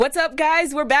What's up,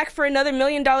 guys? We're back for another $1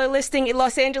 Million Listing in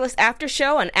Los Angeles after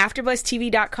show on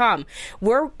AfterBuzzTV.com.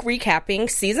 We're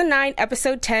recapping Season 9,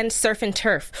 Episode 10, Surf and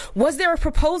Turf. Was there a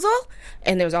proposal?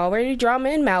 And there's already drama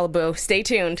in Malibu. Stay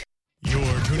tuned. You're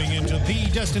tuning into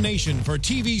the destination for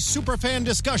TV superfan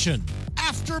discussion,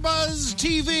 AfterBuzz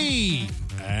TV.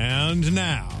 And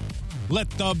now, let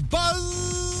the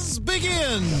buzz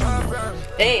begin.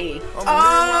 Hey.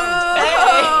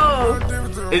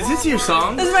 Is this your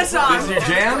song? This is my song. This is your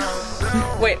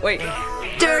jam? Wait.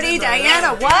 Dirty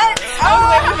Diana, what? I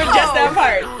was waiting for just that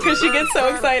part because she gets so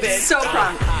excited. So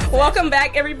prompt. Welcome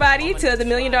back, everybody, to the $1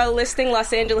 Million Listing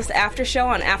Los Angeles After Show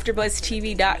on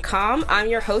AfterBuzzTV.com. I'm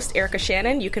your host, Erica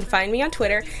Shannon. You can find me on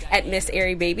Twitter at Miss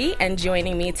Airy Baby. And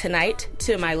joining me tonight,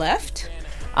 to my left,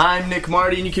 I'm Nick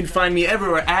Marty, and you can find me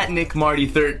everywhere at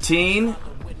NickMarty13.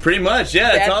 Pretty much,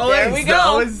 yeah. It's always, there we go.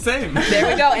 Always the same.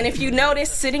 There we go. And if you notice,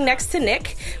 sitting next to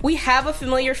Nick, we have a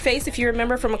familiar face, if you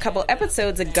remember from a couple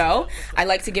episodes ago. I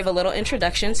like to give a little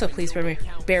introduction, so please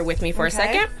bear with me for a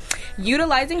second.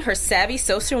 Utilizing her savvy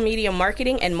social media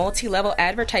marketing and multi-level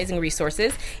advertising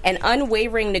resources and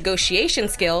unwavering negotiation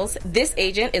skills, this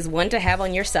agent is one to have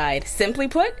on your side. Simply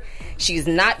put, she's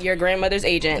not your grandmother's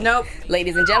agent. Nope.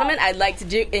 Ladies and gentlemen, I'd like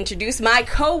to introduce my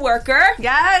co-worker,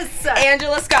 Yes.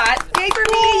 Angela Scott. Yay for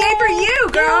me, yay for you,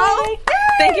 girl. Yay.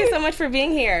 Thank you so much for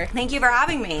being here. Thank you for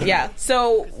having me. Yeah,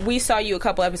 so we saw you a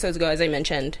couple episodes ago, as I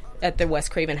mentioned, at the Wes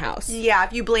Craven house. Yeah,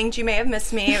 if you blinked, you may have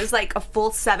missed me. It was like a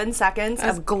full 7 seconds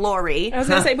of glory. I was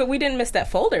going to say, but we didn't miss that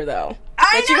folder, though.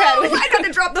 I know! I I got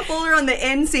to drop the folder on the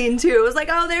end scene, too. It was like,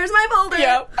 oh, there's my folder.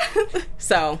 Yep.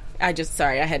 So, I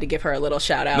had to give her a little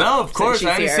shout out. No, of course,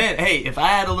 since I she's understand. here. Hey, if I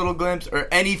had a little glimpse or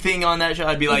anything on that show,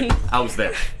 I'd be like, I was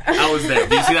there. I was there.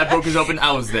 Do you see that Broker's open?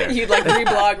 I was there. You'd like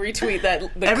reblog, retweet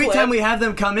that the Every clip. time we have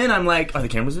them come in, I'm like, are the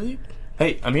cameras with you?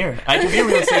 Hey, I'm here. I can be a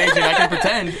real estate agent. I can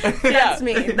pretend. That's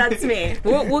me. That's me.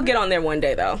 We'll get on there one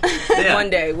day, though. Yeah. One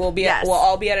day we'll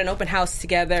all be at an open house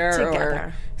together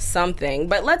or something.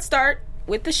 But let's start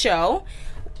with the show.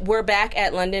 We're back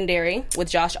at Londonderry with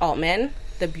Josh Altman,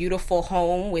 the beautiful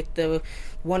home with the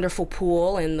wonderful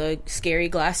pool and the scary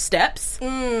glass steps.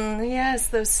 Yes,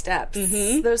 those steps.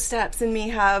 Those steps in me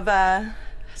have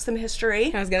some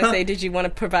history. I was going to say, did you want to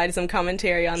provide some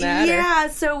commentary on that? Yeah,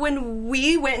 so when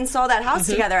we went and saw that house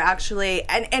together, actually,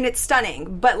 and it's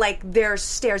stunning, but, like, there's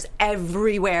stairs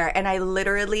everywhere, and I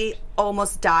literally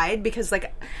almost died because,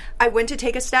 like, I went to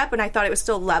take a step, and I thought it was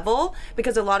still level,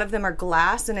 because a lot of them are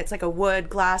glass, and it's like a wood,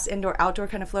 glass, indoor, outdoor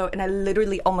kind of flow, and I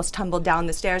literally almost tumbled down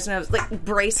the stairs, and I was, like,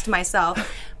 braced myself.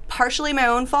 Partially my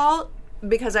own fault,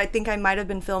 because I think I might have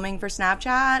been filming for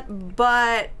Snapchat,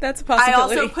 but that's a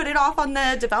possibility. I also put it off on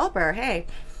the developer. Hey,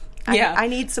 I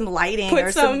need some lighting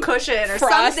or some cushion or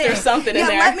frost something. or something in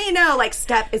there. Let me know, like,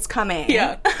 step is coming.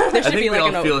 Yeah. There should I think be we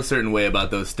like all feel a certain way about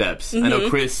those steps. I know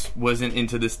Chris wasn't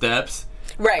into the steps.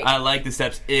 Right. I like the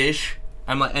steps-ish.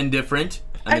 I'm like indifferent.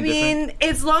 I mean,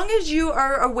 as long as you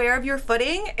are aware of your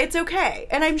footing, it's okay.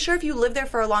 And I'm sure if you live there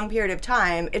for a long period of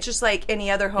time, it's just like any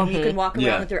other home. You can walk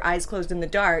around with your eyes closed in the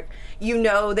dark. You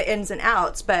know the ins and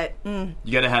outs, but... You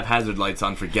gotta have hazard lights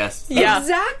on for guests. Yeah.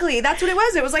 Exactly. That's what it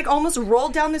was. It was like almost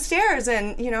rolled down the stairs.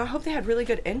 And, you know, I hope they had really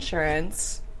good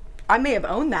insurance. I may have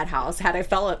owned that house had I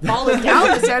fallen down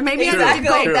the stairs. Maybe I could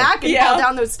go back and fall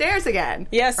down those stairs again.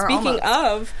 Yeah, speaking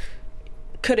of...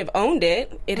 could have owned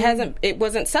it. It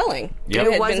wasn't selling. Yep.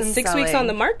 It had been 6 weeks on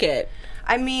the market.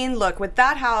 I mean, look, with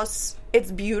that house,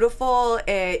 it's beautiful.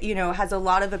 It, has a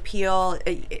lot of appeal.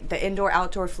 The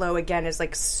indoor-outdoor flow, again, is,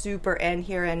 like, super in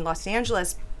here in Los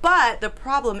Angeles. But the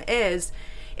problem is,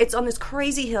 it's on this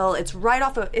crazy hill. It's right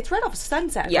off of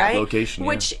Sunset, right? Location,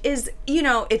 Which is,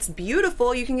 it's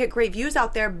beautiful. You can get great views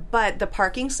out there, but the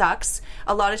parking sucks.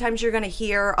 A lot of times you're going to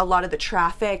hear a lot of the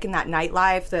traffic and that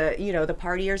nightlife, the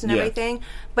partiers and everything.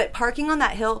 But parking on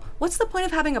that hill, what's the point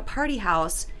of having a party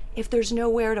house if there's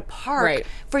nowhere to park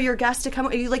for your guests to come?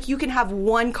 You can have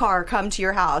one car come to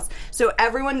your house. So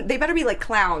everyone, they better be like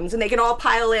clowns, and they can all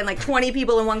pile in, like 20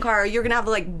 people in one car, or you're going to have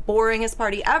the, like, boringest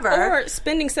party ever. Or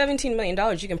spending $17 million,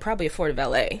 you can probably afford a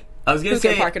valet. I was going to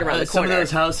say, park it around the some corner. of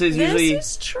those houses usually,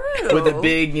 this is true. with the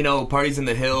big, parties in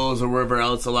the hills or wherever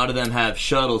else, a lot of them have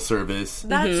shuttle service.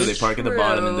 That's so they park at the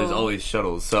bottom and there's always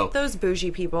shuttles. So those bougie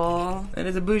people. And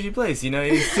it's a bougie place,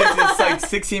 It's like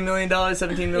 $16 million,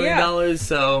 $17 million,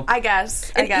 so... I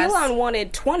guess. Elon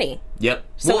wanted 20. Yep.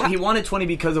 So he wanted 20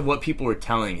 because of what people were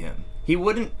telling him. He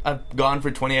wouldn't have gone for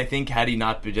 20, I think, had he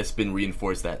not just been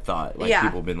reinforced that thought. Like,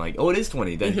 people been like, oh, it is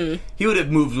 20. Then he would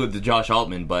have moved with the Josh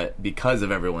Altman, but because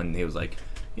of everyone, he was like,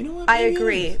 you know what? I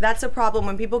agree. That's a problem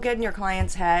when people get in your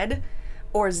client's head.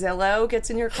 or Zillow gets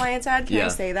in your client's head. Can I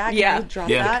say that? Can I drop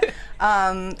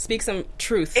that? Speak some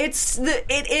truth.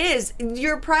 It is.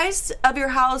 Your price of your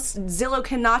house, Zillow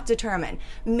cannot determine.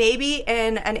 Maybe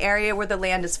in an area where the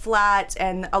land is flat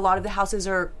and a lot of the houses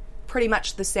are pretty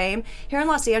much the same. Here in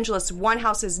Los Angeles, one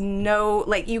house is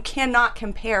you cannot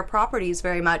compare properties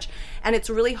very much. And it's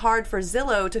really hard for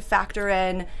Zillow to factor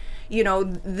in,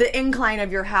 the incline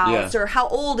of your house or how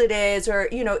old it is or,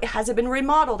 has it been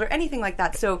remodeled or anything like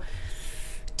that. So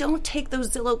don't take those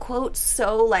Zillow quotes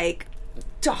so,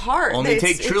 to heart. Only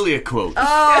take truly a quote.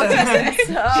 Oh,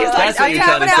 that's what you're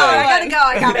trying to say. I gotta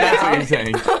go. That's what you're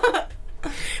saying.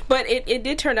 But it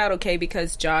did turn out okay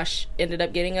because Josh ended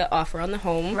up getting an offer on the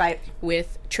home. Right.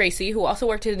 With Tracy, who also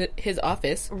worked in his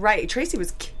office. Right. Tracy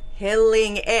was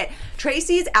killing it.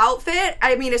 Tracy's outfit,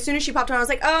 I mean, as soon as she popped on, I was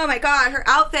like, oh my God, her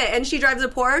outfit. And she drives a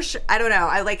Porsche. I don't know.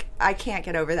 I can't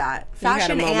get over that.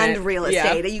 Fashion and real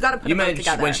estate. You got to put them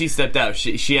together. When she stepped out,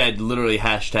 she had literally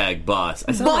 #boss.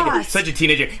 I sound like such a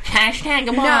teenager. #boss.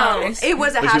 No, it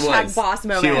was a #boss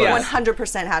moment.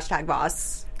 100%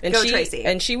 #boss. And Tracy.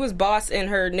 And she was boss in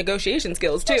her negotiation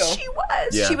skills, too. She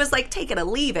was. Yeah. She was like, take it or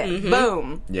leave it. Mm-hmm.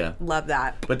 Boom. Yeah. Love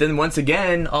that. But then once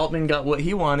again, Altman got what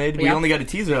he wanted. We only got a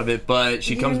teaser of it, but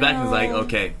she comes back and is like,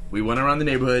 okay, we went around the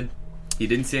neighborhood. He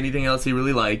didn't see anything else he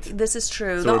really liked. This is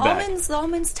true. So the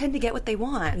Altmans tend to get what they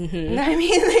want. Mm-hmm. I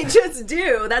mean, they just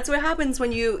do. That's what happens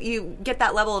when you get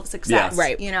that level of success. Yes.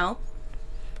 Right.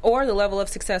 Or the level of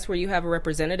success where you have a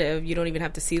representative, you don't even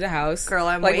have to see the house. Girl,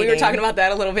 I'm waiting. We were talking about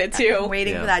that a little bit, too. I'm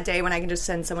waiting for that day when I can just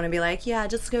send someone and be like, yeah,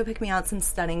 just go pick me out some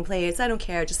stunning plates. I don't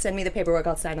care. Just send me the paperwork.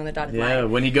 I'll sign on the dotted line. Yeah,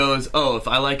 when he goes, if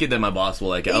I like it, then my boss will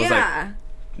like it. I was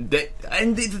like...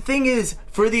 And the thing is,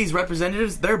 for these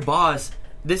representatives, their boss...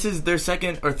 This is their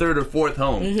second or third or fourth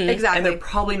home. Mm-hmm. Exactly. And they're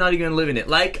probably not even going to live in it.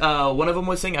 Like one of them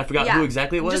was saying, I forgot who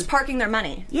exactly it was. Just parking their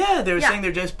money. Yeah, they were saying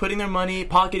they're just putting their money,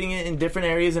 pocketing it in different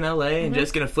areas in LA and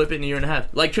just going to flip it in a year and a half.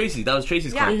 Like Tracy. That was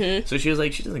Tracy's car. Mm-hmm. So she was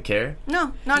like, she doesn't care.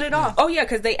 No, not at all. Oh, yeah,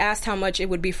 because they asked how much it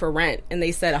would be for rent, and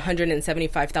they said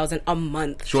 $175,000 a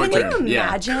month. Short term. Can you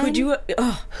imagine? Yeah. Could you...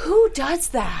 Who does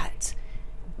that?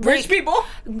 Rich people?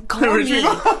 Call me.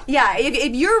 Yeah,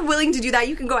 if you're willing to do that,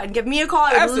 you can go ahead and give me a call.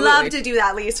 I would love to do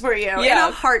that lease for you in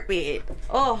a heartbeat.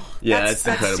 Oh, that's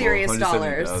incredible. Serious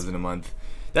dollars. $170,000 a month.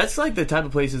 That's like the type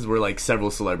of places where like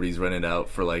several celebrities rent it out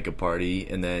for like a party,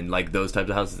 and then like those types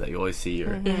of houses that you always see.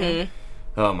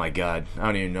 Oh my God, I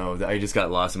don't even know. I just got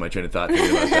lost in my train of thought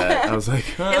thinking about that. I was like,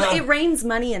 it rains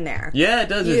money in there. Yeah, it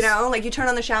does. You like you turn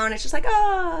on the shower and it's just like,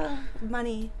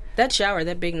 money. That shower,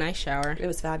 that big nice shower, it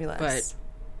was fabulous. But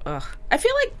I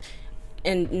feel like,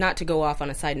 and not to go off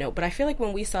on a side note, but I feel like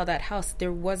when we saw that house,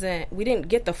 we didn't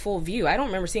get the full view. I don't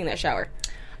remember seeing that shower.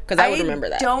 Because I would remember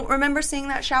that. I don't remember seeing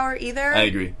that shower either. I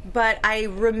agree. But I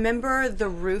remember the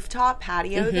rooftop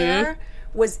patio there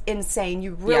was insane.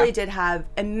 You really did have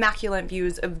immaculate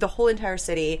views of the whole entire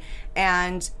city.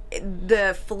 And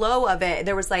the flow of it,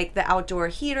 there was like the outdoor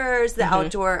heaters, the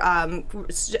outdoor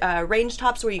range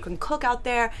tops where you can cook out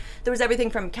there. There was everything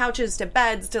from couches to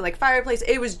beds to like fireplace.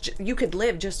 It was you could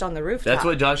live just on the rooftop. That's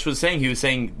what Josh was saying. He was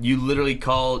saying you literally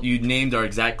you named our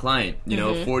exact client. You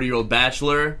know, 40-year-old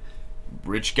bachelor,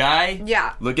 rich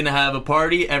guy, looking to have a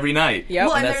party every night. Yep.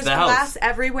 Well, and there's glass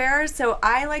everywhere. So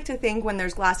I like to think when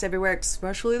there's glass everywhere,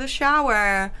 especially the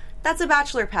shower, that's a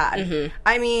bachelor pad.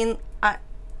 I mean,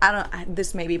 I don't.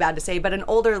 This may be bad to say, but an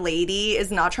older lady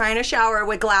is not trying to shower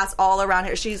with glass all around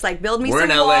her. She's like, build me some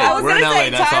walls. We're in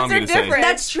LA. That's all I'm going to say.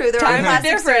 That's true. There are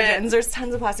plastic surgeons. There's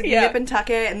tons of plastic. You nip and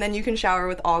tuck it, and then you can shower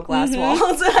with all glass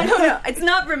walls. I don't know. It's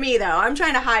not for me though. I'm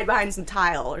trying to hide behind some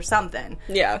tile or something.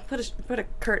 Yeah. Put a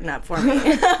curtain up for me.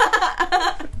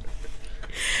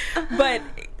 But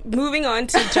moving on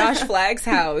to Josh Flagg's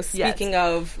house, speaking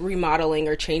of remodeling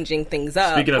or changing things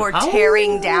up. Or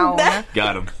tearing down.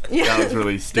 Got him. That was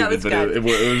really stupid, but it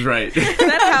was right.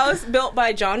 That house built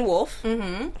by John Wolfe,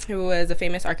 who was a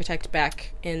famous architect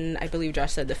back in, I believe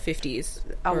Josh said, the 50s,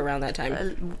 or around that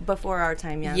time. Before our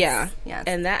time, yes. Yeah. Yes.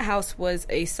 And that house was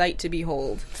a sight to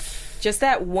behold. Just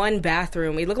that one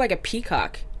bathroom. It looked like a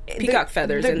peacock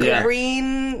feathers in there. The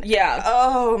green. Yeah.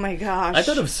 Oh my gosh. I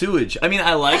thought of sewage. I mean,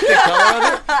 I like the color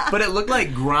of it, but it looked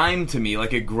like grime to me,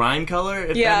 like a grime color,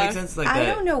 if that makes sense. Like I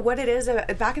don't know what it is.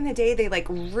 Back in the day, they like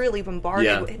really bombarded.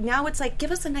 Yeah. Now it's like,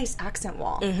 give us a nice accent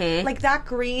wall. Like that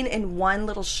green in one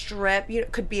little strip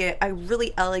could be a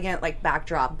really elegant like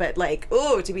backdrop, but like,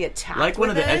 to be attacked like one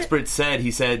of the experts said,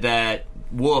 he said that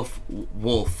Wolf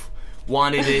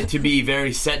wanted it to be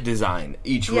very set design,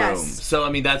 each room. So, I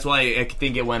mean, that's why I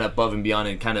think it went above and beyond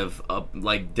and kind of,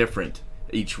 like, different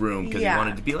each room, because he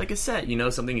wanted it to be like a set,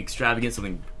 something extravagant,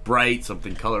 something bright,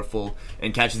 something colorful,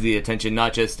 and catches the attention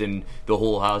not just in the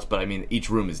whole house, but I mean each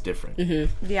room is different.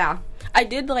 Yeah. I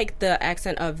did like the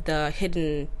accent of the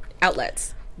hidden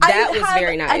outlets. That was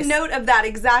very nice. A note of that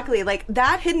exactly. Like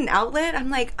that hidden outlet, I'm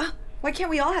like, oh, why can't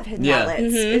we all have hidden outlets?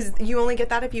 Is you only get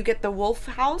that if you get the Wolf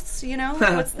House? You know,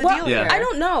 what's the deal here? I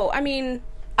don't know. I mean,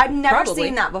 I've never probably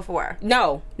seen that before.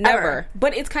 No, never. Ever.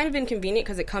 But it's kind of inconvenient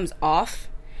because it comes off.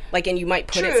 Like, and you might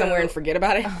put it True. somewhere and forget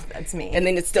about it. Oh, that's me. And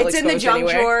then it's still in the exposed junk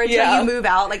anywhere. drawer until Yeah. you move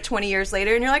out like 20 years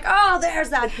later, and you're like, oh, there's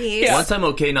that piece. Yeah. Once I'm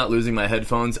okay not losing my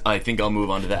headphones, I think I'll move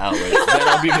on to the outlet. Then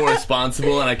I'll be more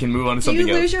responsible and I can move on to Do something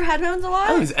you else. lose your headphones a lot?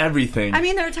 I lose everything. I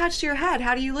mean, they're attached to your head.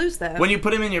 How do you lose them? when you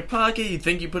put them in your pocket, you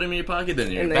think you put them in your pocket, then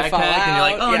in your And they backpack, fall and you're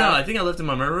like, out, oh no, yeah. I think I left them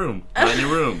in my room. Not in your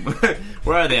room.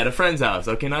 Where are they? At a friend's house.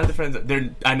 Okay, not at the friend's.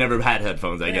 I never had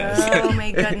headphones, I guess. Oh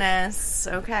my goodness.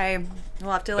 Okay.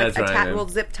 We'll have to like That's right, man. we'll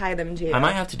zip tie them to you. I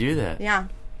might have to do that. Yeah.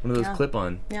 One of those Yeah.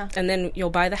 clip-on. Yeah. And then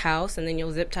you'll buy the house, and then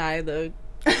you'll zip tie the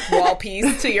wall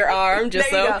piece to your arm,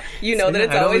 just There you so go. you know that Yeah,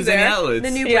 it's I don't always lose any there. outlets.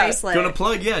 The new Yeah. bracelet. Do you want to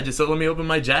plug? Yeah, just so let me open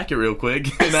my jacket real quick.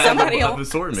 And I Somebody have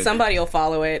assortment. will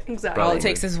follow it. Exactly. All Probably. it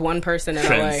takes is one person in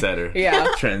Trendsetter. LA. Yeah.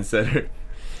 Trendsetter.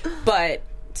 But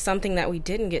something that we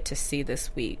didn't get to see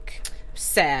this week,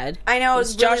 sad. I know. I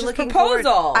was really Josh's looking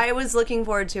proposal. forward. I was looking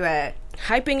forward to it.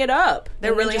 Hyping it up.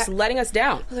 They're and then really just letting us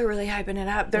down. They're really hyping it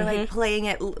up. They're like playing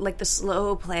it like the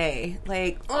slow play.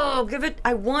 Like, oh, give it.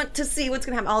 I want to see what's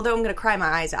going to happen. Although I'm going to cry my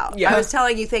eyes out. Yeah. I was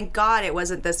telling you, thank God it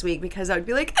wasn't this week because I would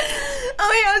be like, oh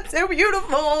my God, it's so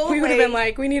beautiful. We would have been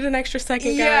like, we need an extra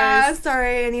second, yeah, guys.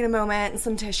 sorry, I need a moment and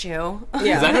some tissue.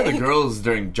 Because I know the girls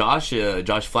during Josh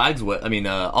Flagg's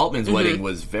Altman's wedding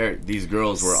was these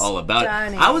girls were all about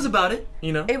Stunning. it. I was about it,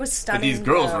 you know. It was stunning, But these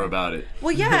girls though. were about it.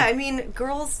 Well, yeah, I mean,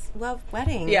 girls love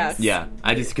weddings. Yeah. Yeah,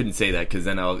 I just couldn't say that because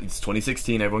then it's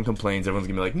 2016. Everyone complains. Everyone's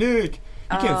gonna be like, Nick,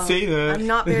 you can't say that. I'm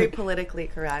not very politically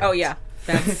correct. Oh, yeah.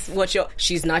 That's what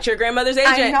she's not your grandmother's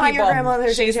agent, I'm not people. your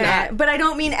grandmother's She's agent, not. but I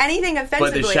don't mean anything But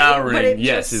offensively. the showering, but it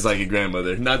yes, just- is like a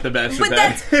grandmother, not the bachelor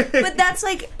but that's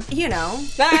like, you know.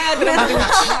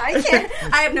 I can't.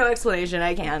 I have no explanation.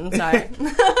 I can. Sorry.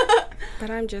 But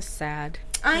I'm just sad.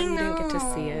 I We know. didn't get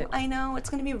to see it. I know. It's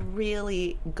going to be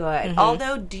really good.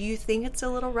 Although, do you think it's a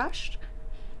little rushed?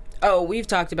 Oh, we've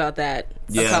talked about that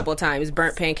a Yeah. couple times.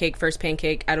 Burnt pancake, first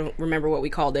pancake. I don't remember what we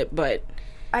called it, but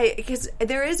Because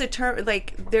there is a term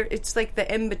like there. It's like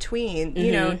the in between.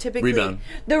 You know, typically Rebound.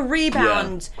 the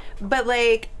rebound. But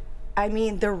like, I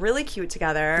mean, they're really cute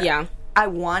together. Yeah. I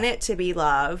want it to be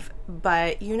love,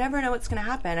 but you never know what's going to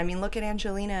happen. I mean, look at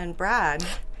Angelina and Brad.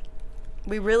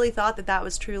 We really thought that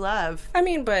was true love. I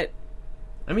mean, but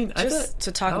I mean, Just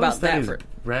to talk I always about thought that it was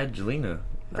for- Brangelina.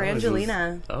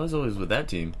 Brangelina. I was always with that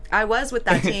team. I was with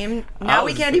that team. Now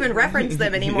we was- can't even reference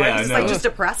them anymore. Yeah, it's just I know. like just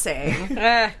depressing.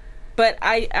 but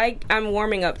I'm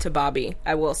warming up to Bobby.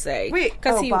 I will say. Wait,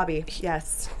 he, Bobby.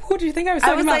 Yes. Who do you think I was I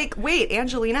talking was about? like, wait,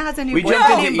 Angelina has a new We boyfriend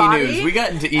jumped named into Bobby? E-News. We got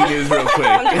into E-News real quick.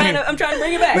 I'm trying to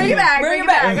bring it back. Bring it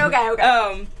back.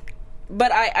 Okay.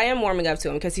 But I am warming up to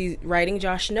him because he's writing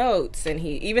Josh notes, and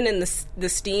he even in the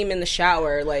steam in the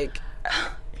shower, like.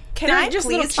 Can They're I just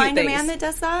little please cute find a things. man that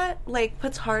does that? Like,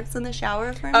 puts hearts in the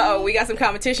shower for me? Oh, we got some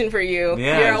competition for you.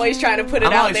 Yeah. You're always trying to put it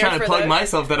I'm out always there trying for to plug the.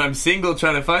 myself that I'm single,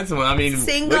 trying to find someone. I mean,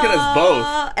 Single look at us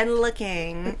both. and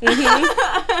looking. We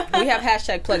have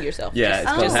hashtag plug yourself. Yeah, it's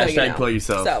called just so you hashtag know. play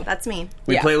yourself. So That's me.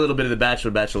 we yeah. play a little bit of the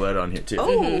Bachelor, Bachelorette on here too.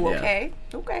 Oh, Yeah. okay.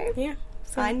 Okay. yeah,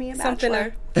 Find me a something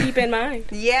bachelor. to keep in mind.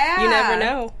 Yeah. You never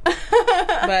know.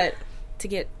 But to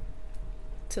get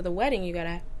to the wedding, you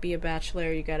gotta be a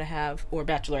bachelor. You gotta have or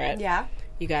bachelorette. Yeah.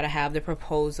 You gotta have the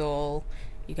proposal.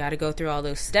 You gotta go through all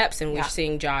those steps, and we're Yeah.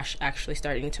 seeing Josh actually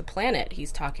starting to plan it.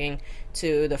 He's talking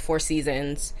to the Four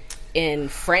Seasons in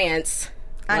France.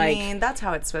 I mean, that's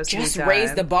how it's supposed to be just done.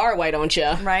 raise the bar, why don't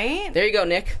you? Right? There you go,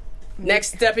 Nick.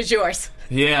 Next step is yours.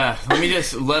 Yeah, let me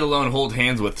just let alone hold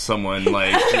hands with someone,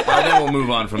 like, and then we'll move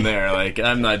on from there. Like,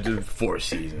 I'm not doing 4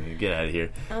 seasons. Get out of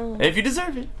here. If you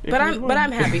deserve it. If But you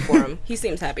I'm happy for him. He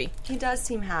seems happy. He does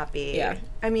seem happy. Yeah.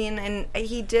 I mean, and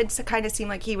he did kind of seem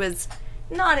like he was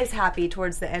not as happy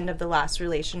towards the end of the last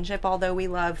relationship, although we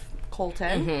love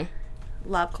Colton.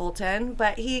 Love Colton.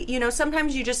 But he, you know,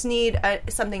 sometimes you just need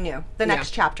something new, the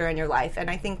next chapter in your life. And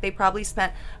I think they probably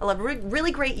spent a lot of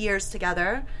really great years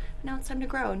together. Now it's time to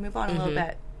grow and move on a little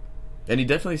bit. And he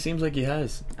definitely seems like he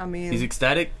has. I mean, He's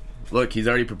ecstatic. look, he's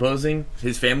already proposing.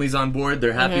 His family's on board.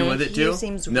 They're happy with it too. He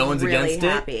seems no one's really against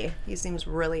happy. it. He seems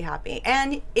really happy.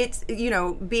 And it's,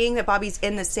 being that Bobby's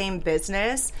in the same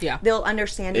business, they'll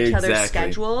understand each other's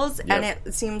schedules. Yep. And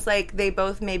it seems like they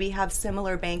both maybe have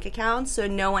similar bank accounts, so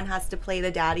no one has to play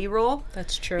the daddy role.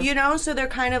 That's true. So they're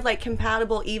kind of like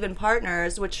compatible, even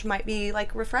partners, which might be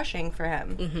like refreshing for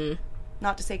him. Mm-hmm.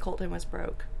 Not to say Colton was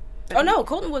broke. Oh, no,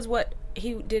 Colton was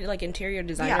he did like interior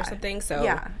design or something,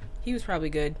 so he was probably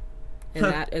good in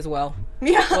that as well.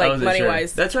 Yeah. Like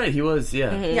money-wise. That's right, he was,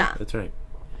 Yeah. That's right.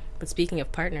 But speaking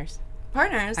of partners.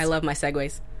 I love my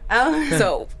segues. Oh.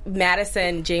 So,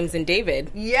 Madison, James, and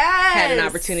David yes! had an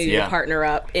opportunity to partner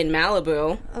up in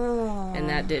Malibu. Oh. And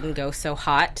that didn't go so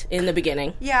hot in the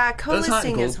beginning. Yeah,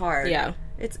 co-listing is hard. Yeah.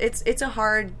 It's a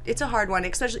hard one,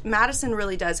 especially Madison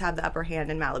really does have the upper hand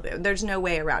in Malibu. There's no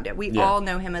way around it. We all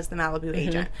know him as the Malibu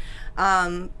agent.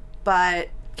 But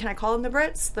can I call them the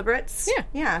Brits? The Brits? Yeah.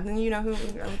 Yeah, then you know who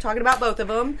I'm talking about, both of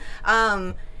them.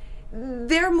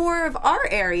 They're more of our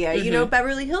area,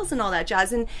 Beverly Hills and all that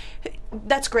jazz. And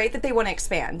that's great that they want to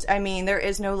expand. I mean, there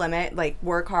is no limit. Like,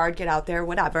 work hard, get out there,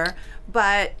 whatever.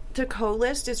 But to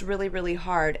co-list is really, really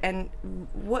hard. And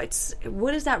what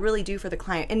does that really do for the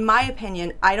client? In my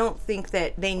opinion, I don't think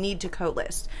that they need to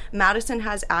co-list. Madison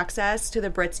has access to the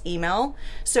Brits email.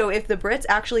 So if the Brits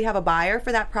actually have a buyer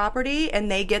for that property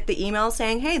and they get the email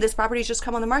saying, hey, this property's just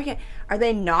come on the market, are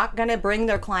they not going to bring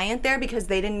their client there because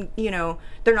they didn't,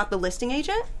 they're not the listing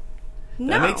agent?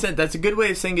 No. That makes sense. That's a good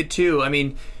way of saying it too. I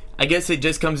mean, I guess it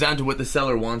just comes down to what the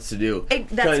seller wants to do.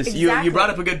 Because you brought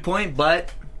up a good point,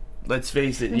 but let's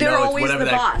face it, they're always it's whatever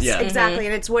the boss. Yeah. Exactly,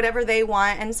 and it's whatever they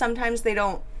want, and sometimes they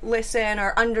don't listen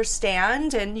or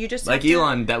understand, and you just like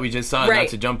Elon that we just saw, not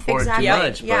to jump forward too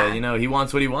much, but he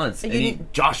wants what he wants.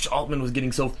 And Josh Altman was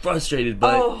getting so frustrated,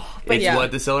 but it's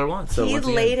what the seller wants. So he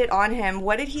laid it on him.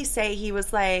 What did he say? He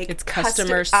was like, "It's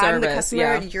customer service. I'm the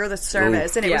customer, you're the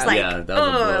service," and it was like,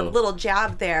 a little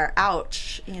jab there.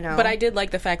 Ouch, But I did like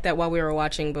the fact that while we were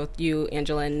watching, both you,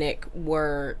 Angela, and Nick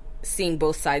were seeing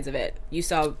both sides of it. You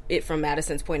saw it from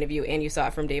Madison's point of view, and you saw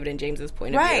it from David and James's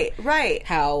point of view. Right.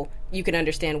 How you can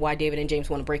understand why David and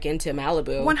James want to break into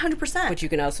Malibu. 100%. But you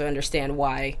can also understand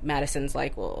why Madison's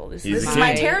like, well, this is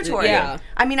my territory. Yeah.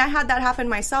 I mean, I had that happen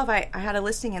myself. I had a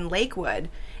listing in Lakewood,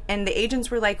 and the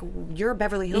agents were like, you're a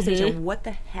Beverly Hills agent. What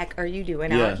the heck are you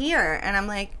doing out here? And I'm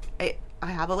like, I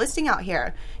have a listing out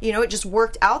here. It just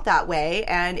worked out that way,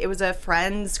 and it was a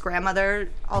friend's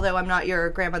grandmother, although I'm not your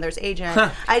grandmother's agent.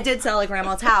 I did sell a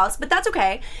grandma's house, but that's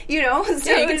okay. So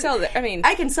yeah, you can sell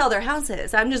I can sell their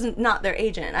houses. I'm just not their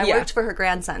agent. I worked for her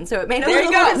grandson, so it made a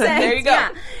little more sense. There you go. Yeah.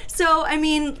 So, I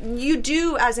mean, you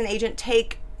do, as an agent,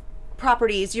 take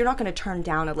properties. You're not going to turn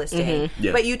down a listing,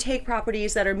 but you take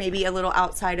properties that are maybe a little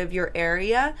outside of your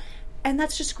area, and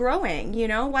that's just growing,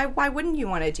 Why wouldn't you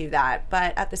want to do that?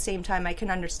 But at the same time, I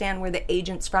can understand where the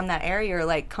agents from that area are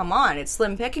like, come on, it's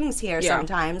slim pickings here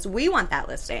sometimes. We want that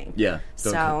listing. Yeah.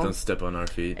 Don't step on our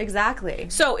feet. Exactly.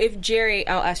 So if Jerry,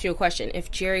 I'll ask you a question.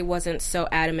 If Jerry wasn't so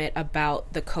adamant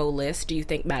about the co-list, do you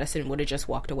think Madison would have just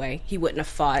walked away? He wouldn't have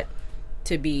fought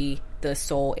to be the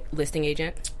sole listing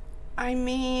agent? I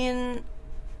mean,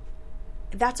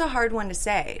 that's a hard one to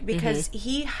say because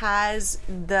he has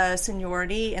the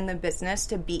seniority in the business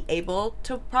to be able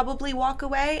to probably walk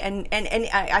away, and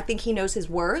I think he knows his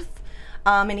worth,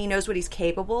 and he knows what he's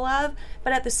capable of.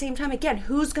 But at the same time, again,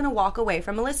 who's going to walk away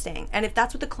from a listing? And if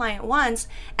that's what the client wants,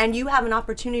 and you have an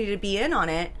opportunity to be in on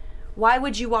it, why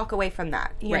would you walk away from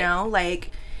that? You know,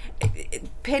 like,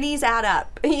 pennies add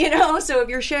up, so if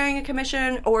you're sharing a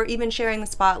commission or even sharing the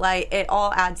spotlight, it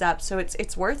all adds up. So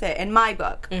it's worth it in my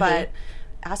book. But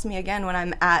ask me again when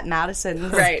I'm at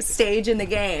Madison's stage in the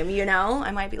game,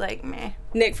 I might be like, meh.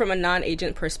 Nick, from a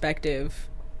non-agent perspective,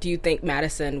 do you think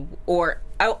Madison, or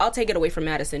I'll take it away from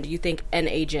Madison, do you think an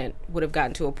agent would have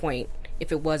gotten to a point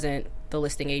if it wasn't the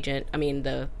listing agent,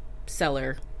 the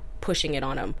seller pushing it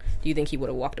on him? Do you think he would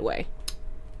have walked away?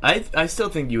 I still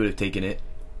think you would have taken it.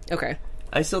 Okay.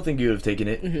 I still think you would have taken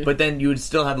it, but then you would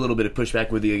still have a little bit of pushback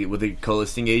with the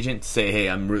co-listing agent to say, "Hey,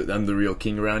 I'm the real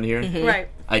king around here. Right?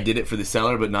 I did it for the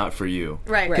seller, but not for you."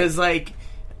 Right? Because,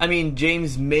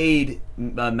 James made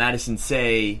Madison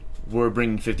say we're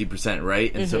bringing 50%,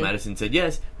 right? And so Madison said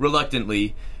yes,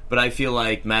 reluctantly. But I feel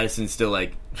like Madison's still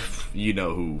like,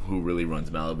 who really runs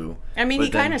Malibu. I mean, he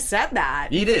kind of said that.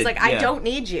 He did. He's like, I don't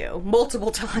need you.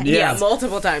 Multiple times. Yeah,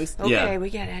 multiple times. Okay, we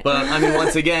get it. But,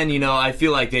 once again, I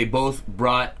feel like they both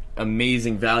brought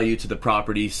amazing value to the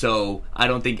property, so I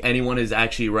don't think anyone is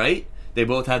actually right. They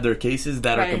both have their cases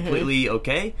that are completely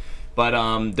okay. But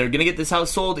they're going to get this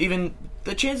house sold even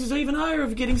the chances are even higher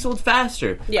of getting sold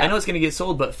faster. Yeah. I know it's going to get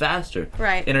sold, but faster.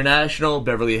 Right. International,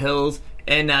 Beverly Hills,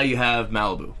 and now you have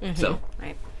Malibu. So,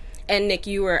 Right. And Nick,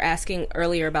 you were asking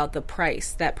earlier about the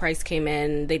price. That price came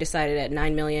in, they decided at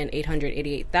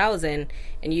 $9,888,000,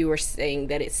 and you were saying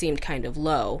that it seemed kind of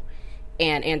low.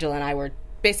 And Angela and I were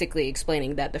basically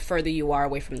explaining that the further you are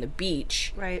away from the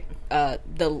beach, Right.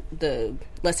 the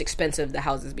less expensive the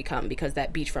houses become, because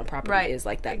that beachfront property Right. is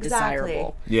like that Exactly.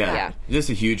 desirable. yeah. Just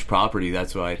a huge property.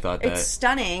 That's why I thought that. It's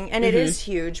stunning, and it is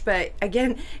huge. But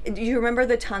again, do you remember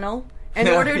the tunnel? In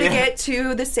order to get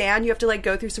to the sand, you have to like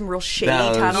go through some real shady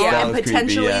tunnel that and was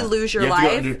potentially creepy, yeah. lose your you have to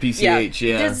life. go under PCH,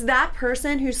 yeah. Does that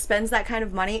person who spends that kind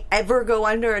of money ever go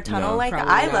under a tunnel No, like that?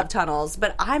 probably I not. love tunnels,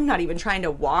 but I'm not even trying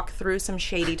to walk through some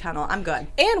shady tunnel. I'm good.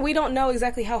 And we don't know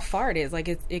exactly how far it is. Like,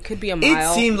 it could be a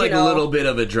mile. It seemed like you know? a little bit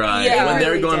of a drive. Yeah, when it they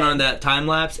were really going did. on that time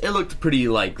lapse, it looked pretty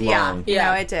like long.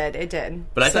 Yeah. No, it did. It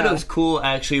did. But I thought So- it was cool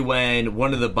actually when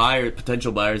one of the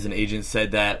potential buyers and agents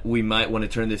said that we might want to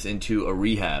turn this into a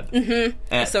rehab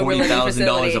at So we're living $40,000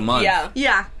 facility. a month. Yeah.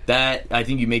 Yeah, That I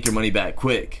think you make your money back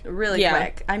quick. really Yeah.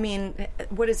 quick. I mean,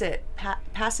 what is it?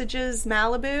 Passages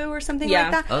Malibu or something Yeah.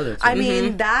 like that? Oh, that's I right.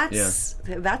 mean,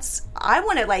 that's I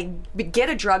want to like get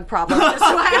a drug problem. That's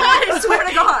why I swear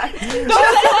to God.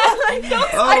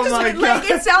 I just my like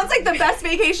it sounds like the best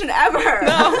vacation ever.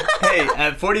 Hey,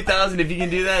 at 40,000, if you can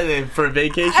do that then for a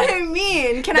vacation, I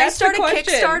mean, can That's I start the a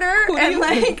question. Kickstarter Who do and you-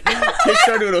 like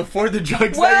Kickstarter to afford the drugs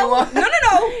that you Well, want. no.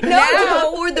 no to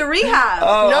afford the rehab? No,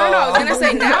 I was gonna say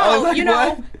I now. was like, You know,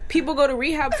 what? people go to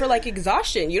rehab for like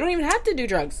exhaustion. You don't even have to do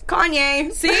drugs.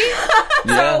 Kanye. See,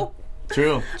 Yeah, so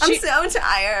true. I'm She- so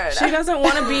tired. she doesn't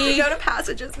want to be. go to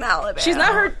Passages Malibu. She's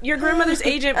not your grandmother's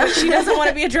agent, but she doesn't want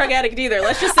to be a drug addict either.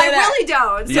 Let's just say I that. really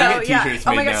don't. So You get yeah. t-shirts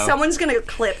Oh my made god, now. someone's gonna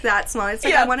clip that small. It's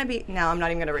like Yeah. I want to be. No, I'm not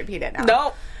even gonna repeat it now.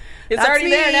 No, it's That's already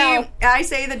me. there now. I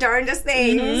say the darndest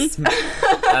things.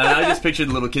 I just pictured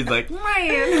the little kids like,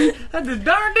 man, that's the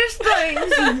darndest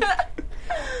things.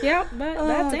 Yeah, but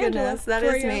that's Angela. goodness, that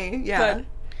for is you. me, yeah.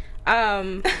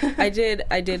 But, I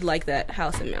did like that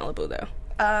house in Malibu though.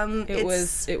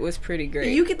 It was pretty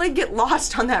great. You could like get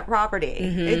lost on that property.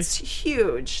 Mm-hmm. It's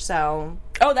huge. So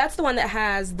Oh, that's the one that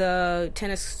has the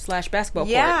tennis/basketball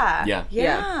court. yeah, Yeah.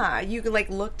 yeah. You could like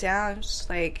look down, just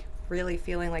like really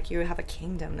feeling like you have a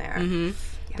kingdom there. Mm-hmm.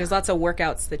 There's lots of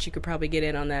workouts that you could probably get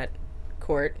in on that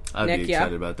court. I'd Nick, be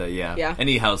excited about that, yeah. Yeah.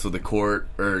 Any house with a court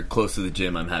or close to the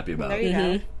gym, I'm happy about. There you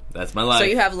go. That's my life. So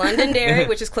you have Londonderry,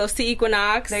 which is close to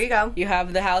Equinox. There you go. You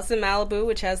have the house in Malibu,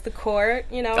 which has the court.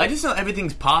 You know, I just know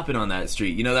everything's popping on that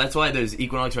street. You know, that's why there's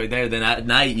Equinox right there. Then at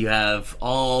night you have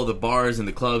all the bars and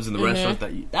the clubs and the restaurants.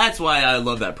 That's why I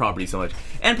love that property so much.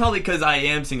 And probably because I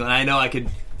am single and I know I could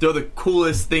throw the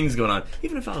coolest things going on.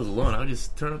 Even if I was alone, I would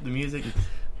just turn up the music and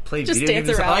play Just video dance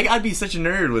games. around. Like, I'd be such a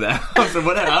nerd with that house or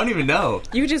whatever. I don't even know.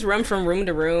 you just run from room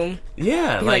to room.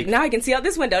 Yeah, You're like, now I can see out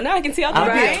this window. Now I can see out the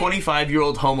I'd be right. a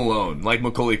 25-year-old home alone, like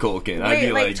Macaulay Culkin. I'd Wait,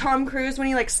 be like Tom Cruise when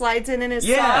he like slides in his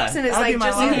Yeah, socks and is that'd be like my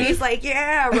just life. he's like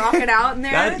rocking out in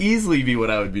there. that'd easily be what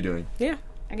I would be doing. Yeah,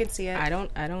 I can see it. I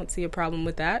don't see a problem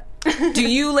with that. Do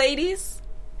you, ladies?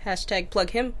 Hashtag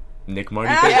plug him. Nick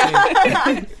Marty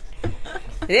 13.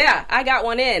 Yeah, I got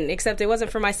one in, except it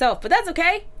wasn't for myself, but that's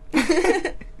okay.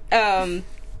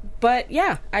 But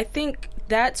yeah, I think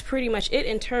that's pretty much it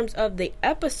in terms of the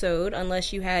episode,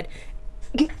 unless you had,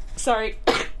 sorry,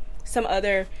 some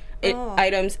other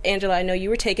items. Angela, I know you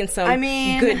were taking some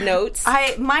good notes.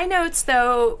 My notes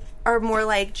though are more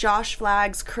like Josh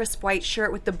Flagg's crisp white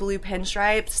shirt with the blue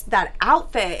pinstripes. That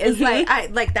outfit is like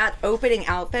that opening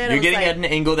outfit. You're getting at an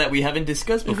angle that we haven't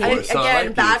discussed before. So I Again,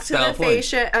 like back it. to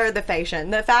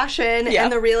the fashion Yeah.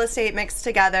 and the real estate mixed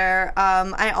together.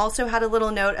 I also had a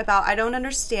little note about I don't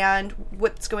understand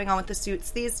what's going on with the suits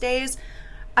these days.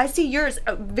 I see yours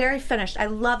very finished. I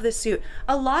love this suit.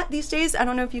 A lot these days, I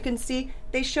don't know if you can see,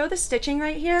 they show the stitching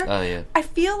right here. Oh, yeah. I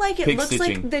feel like it Pig looks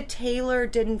stitching. like the tailor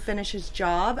didn't finish his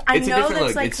job. I It's a know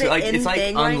different that's look. like the in it's like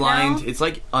thing unlined. right now. It's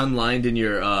like unlined in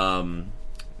your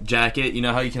jacket. You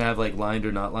know how you can have like lined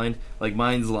or not lined? Like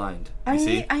mine's lined. You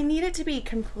see? I need it to be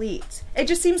complete. It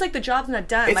just seems like the job's not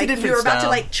done. It's a like different you're about to style.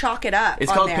 like chalk it up.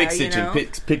 It's on called there, pick you stitching. know?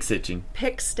 Pick stitching.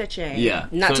 Pick stitching. Yeah.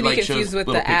 Not So to it, be like, confused shows with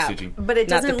little the pick app. stitching. But it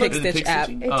Not the doesn't Pick look. Is it Stitch pick app.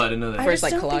 stitching? Oh, I didn't know that. I First, just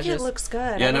like, don't think collages. it looks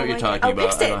good. Yeah, I know what you're talking about.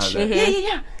 Pick I don't Stitch. have that. Yeah, yeah,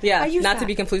 yeah. Yeah, I use not that. to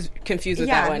be confused with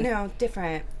Yeah, that one. no,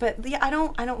 different. But yeah, I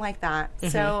don't like that.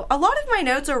 So a lot of my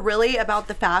notes are really about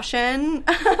the fashion.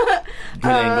 Good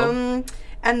angle.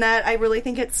 And that I really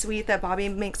think it's sweet that Bobby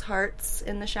makes hearts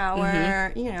in the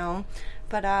shower, you know.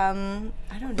 But I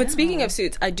don't know. But speaking of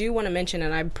suits, I do want to mention,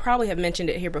 and I probably have mentioned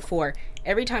it here before,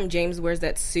 every time James wears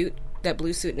that suit that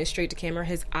blue suit and is straight to camera,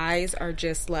 his eyes are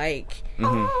just like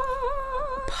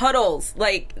puddles.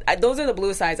 Like those are the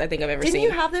bluest eyes I think I've ever Didn't seen.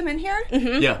 you have them in here?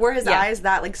 Yeah. Were his Yeah. eyes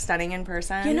that like stunning in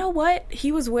person? You know what?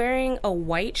 He was wearing a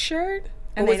white shirt.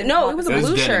 And Or they was it? didn't No, pop it was a It was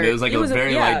blue denim. shirt. It was like a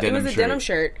very light denim It was a shirt. denim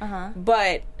shirt.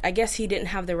 But I guess he didn't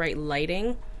have the right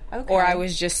lighting. Okay. Or I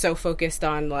was just so focused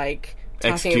on like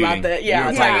talking Executing. about the You were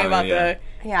talking talking about about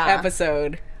the Yeah.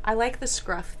 episode. I like the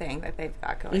scruff thing that they've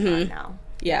got going on now.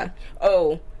 Yeah.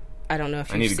 Oh, I don't know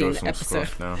if I need you've to grow seen the some episode.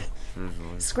 scruff now.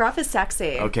 Scruff is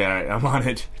sexy. Okay, all right, I'm on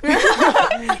it.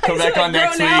 Come back on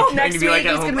next week. Now, and next you'll week be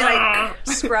like, he's at gonna home.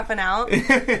 be like scruffing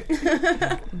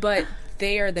out. But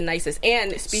they are the nicest.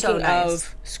 And speaking nice.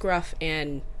 of scruff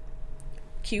and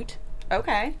cute,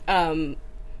 Okay.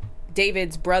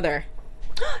 David's brother,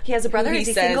 He has a brother. who he Is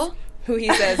he says, single? who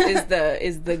he says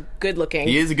is the good looking.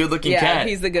 He is a good-looking yeah, cat.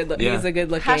 he's the good looking. Yeah. He's the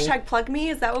good looking. Hashtag plug me.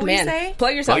 Is that what we Man, say?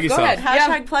 plug yourself. Plug Go yourself. ahead.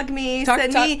 Hashtag Yeah. plug me. Talk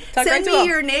send right me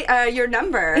to him. your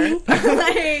number.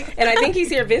 Like, And I think he's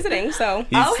here visiting. So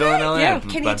He's still in LA. Yeah. I'm can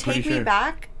he pretty take me sure.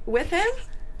 back with him?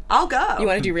 I'll go. you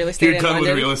want to do real estate You're in done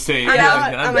London? with real estate. I'm Yeah,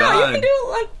 out. I'm I'm done. out. You can do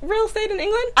like real estate in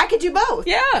England. I could do both.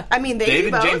 Yeah. I mean, they David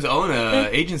do both. and James own a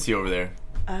agency over there.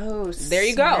 Oh, There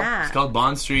you go. snap. It's called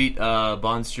Bond Street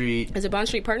Is it Bond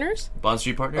Street Partners?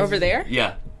 Partners. Over there?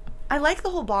 Yeah. I like the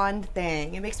whole Bond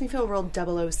thing. It makes me feel real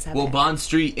 007. Well, Bond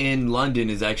Street in London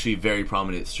is actually a very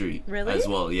prominent street. Really? As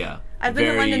well, yeah. I've been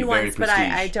to London very once, but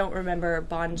prestige. I don't remember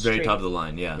Bond Street. Very top of the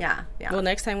line, yeah. Yeah, yeah. Well,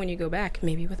 next time when you go back,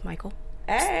 maybe with Michael.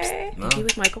 Hey. No. Maybe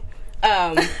with Michael.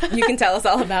 You can tell us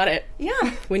all about it Yeah.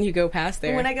 when you go past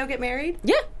there. When I go get married?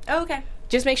 yeah. Oh, okay.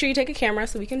 Just make sure you take a camera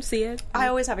so we can see it. I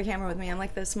always have a camera with me. I'm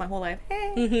like this my whole life.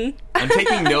 Hey. I'm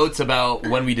taking notes about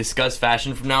when we discuss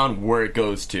fashion from now on, where it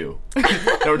goes to. Now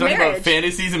we're talking about Marriage.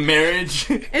 fantasies and marriage.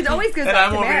 It always goes And back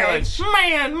I'm to over marriage. here like,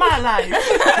 man, my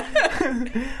life.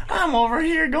 I'm over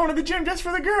here going to the gym just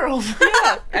for the girls.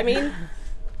 Yeah. I mean,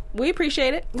 we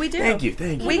appreciate it. We do. Thank you.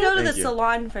 We go to the Thank you.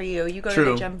 salon for you. You go to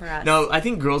True. the gym for us. No, I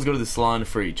think girls go to the salon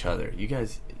for each other. You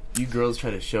girls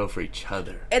try to show for each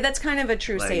other. And that's kind of a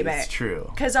true Like, statement. it's true.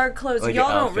 Because our clothes, Like y'all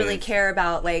your don't really outfits. care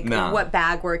about like Nah. what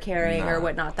bag we're carrying or Nah.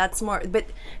 whatnot. That's more. But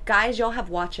guys, y'all have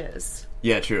watches.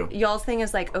 Yeah, true. Y'all's thing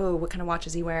is like, oh, what kind of watch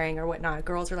is he wearing or whatnot.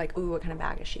 Girls are like, ooh, what kind of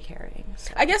bag is she carrying?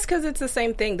 So, I guess because it's the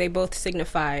same thing. They both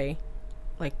signify,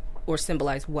 like, or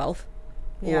symbolize wealth.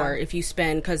 Yeah. Or if you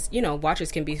spend, because, you know,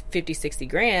 watches can be 50, 60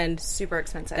 grand. super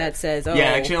expensive. That says, oh.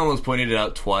 Yeah, I actually almost pointed it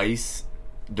out twice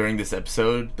during this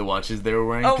episode, the watches they were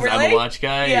wearing. Oh, 'cause I'm really? a watch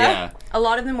guy. Yeah. a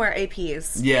lot of them wear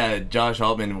APs. Yeah, Josh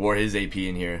Altman wore his AP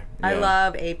in here. I Yeah.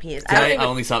 love APs. I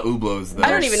only saw Ublos, though. I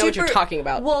don't even know what you're talking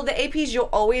about. Well, the APs, you'll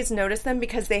always notice them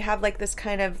because they have like this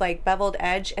kind of like beveled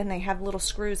edge and they have little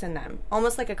screws in them.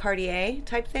 Almost like a Cartier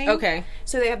type thing. Okay.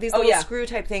 So they have these little yeah. screw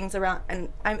type things around. And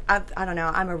I don't know,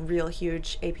 I'm a real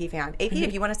huge AP fan. AP,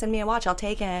 if you want to send me a watch, I'll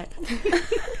take it.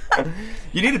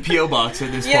 You need a P.O. box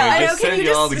at this Yeah, point. I Just Can send you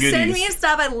you all the just goodies. send me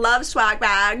stuff? I love swag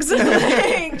bags.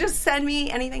 Like, just send me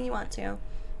anything you want to.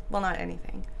 Well, not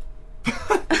anything. You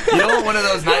don't want one of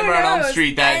those Nightmare on Elm knows?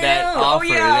 Street I that know. offer. Oh,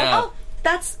 yeah. Yeah. Oh,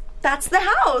 that's the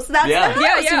house. That's Yeah. the house.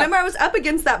 Yeah, yeah. Remember, I was up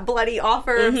against that bloody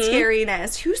offer of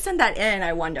scariness. Who sent that in,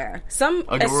 I wonder? Some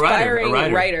A aspiring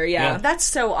writer. writer, yeah. Yeah. That's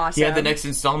so awesome. He had the next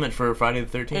installment for Friday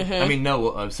the 13th. I mean,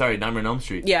 no, sorry, Nightmare on Elm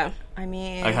Street. Yeah. I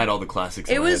mean, I had all the classics.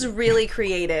 in it my was head. really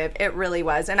creative. It really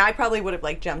was. And I probably would have,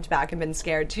 like, jumped back and been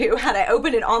scared, too, had I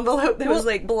opened an envelope that was,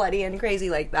 like, bloody and crazy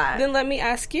like that. Then let me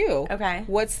ask you. Okay.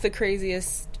 What's the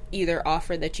craziest either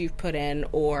offer that you've put in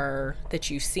or that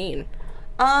you've seen?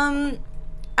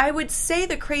 I would say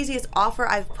the craziest offer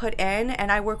I've put in,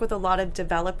 and I work with a lot of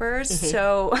developers,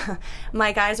 so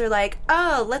my guys are like,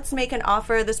 oh, let's make an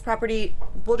offer. This property,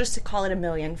 we'll just call it $1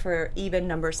 million for even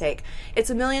number's sake. It's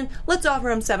 $1 million. Let's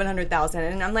offer him $700,000.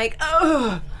 And I'm like,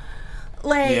 oh,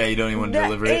 like, Yeah, you don't even want to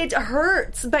deliver it. It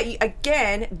hurts, but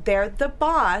again, they're the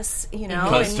boss, you know.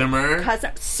 Customer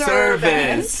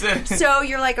service. service. So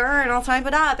you're like, all right, I'll type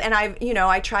it up. And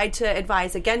I tried to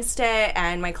advise against it,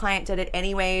 and my client did it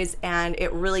anyways, and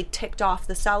it really ticked off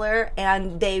the seller,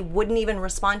 and they wouldn't even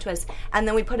respond to us. And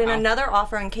then we put in another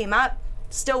offer and came up,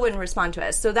 still wouldn't respond to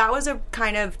us. So that was a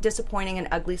kind of disappointing and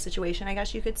ugly situation, I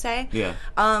guess you could say. Yeah.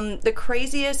 The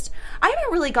craziest, I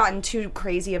haven't really gotten too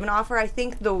crazy of an offer. I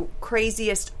think the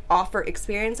craziest offer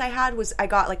experience I had was I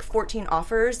got like 14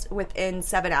 offers within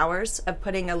 7 hours of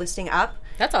putting a listing up.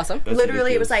 That's awesome. That's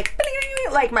Literally, it was ridiculous.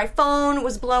 Like, my phone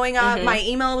was blowing up, my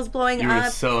email was blowing You up. were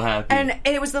so happy. And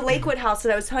it was the Lakewood house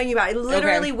that I was telling you about. It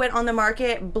literally went on the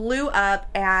market, blew up,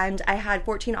 and I had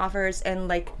 14 offers, and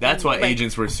like... That's why like,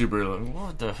 agents were super like,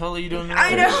 what the hell are you doing now?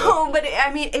 I know, but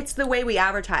I mean, it's the way we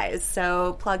advertise.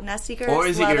 So plug Nest Seekers. Or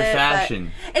is it love your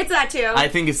fashion? It's that too. I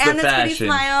think it's and the pretty fashion.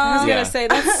 smile. I was Yeah. gonna say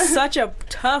that's such a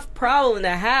tough problem to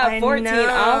have. I 14 know.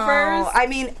 offers. I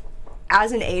mean,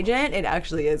 as an agent, it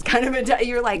actually is kind of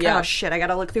you're like, Yeah. oh shit, I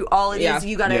gotta look through all of these. Yeah.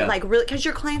 You gotta Yeah. like really, because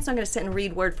your client's not gonna sit and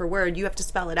read word for word. You have to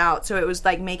spell it out. So it was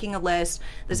like making a list.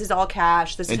 This is all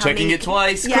cash. This And is how checking many, it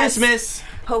twice. Yes. Christmas.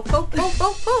 Ho ho ho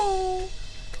ho ho.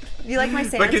 You like my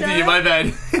Santa? But continue, my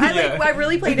bad. I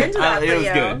really played into that it for was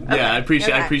you. good. Okay. Yeah, I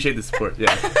Okay. appreciate the support.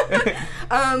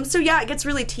 Yeah. So yeah, it gets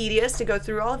really tedious to go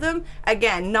through all of them.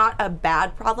 Again, not a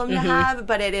bad problem to have,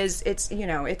 but it's it's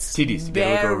Tedious. You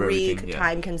gotta look over very everything, yeah.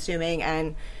 time consuming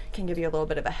and can give you a little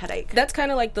bit of a headache. That's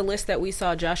kind of like the list that we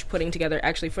saw Josh putting together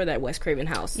actually for that Wes Craven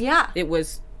house. Yeah. It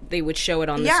was, they would show it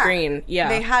on the screen. Yeah.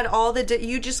 They had all the,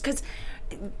 you just, because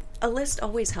a list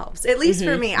always helps, at least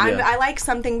for me. Yeah. I like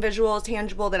something visual,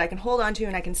 tangible that I can hold on to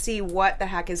and I can see what the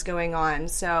heck is going on.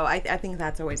 So I think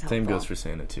that's always helpful. Same goes for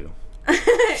Santa too.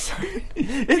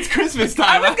 It's Christmas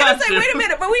time. I was going to say, wait a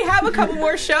minute, but we have a couple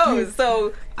more shows,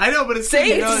 so... I know, but it's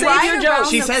Save your jokes.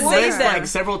 She the said corner. this like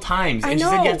several times, and she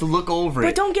said know. you have to look over it.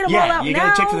 But don't get 'em yeah, all out you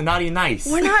gotta check now. for the naughty and nice.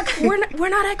 We're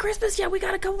not at Christmas yet. We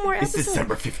got a couple more It's episodes.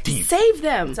 December 15th. Save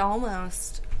them. It's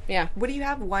almost. Yeah. What do you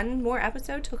have? One more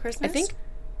episode till Christmas? I think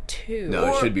 2. No,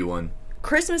 it should be one.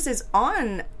 Christmas is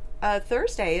on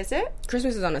Thursday, is it?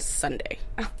 Christmas is on a Sunday.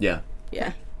 Yeah.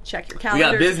 Yeah. Check your We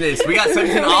calendar. got business. We got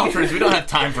 17 offers. We don't have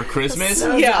time for Christmas.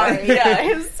 sorry.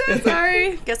 I'm so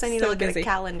sorry. Guess I need So to look busy. at a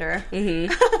calendar.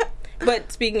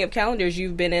 But speaking of calendars,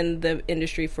 you've been in the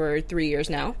industry for 3 years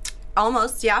now.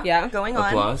 Almost, yeah. Yeah. Going on.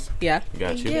 Applause. Yeah.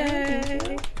 Got you.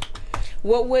 Yay.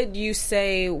 What would you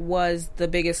say was the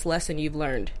biggest lesson you've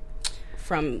learned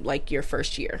from like your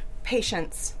first year?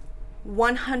 Patience.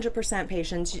 100%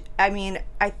 patience. I mean,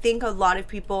 I think a lot of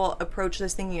people approach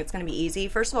this thinking it's going to be easy.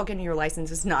 First of all, getting your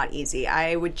license is not easy.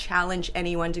 I would challenge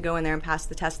anyone to go in there and pass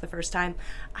the test the first time.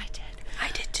 I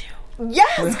did too.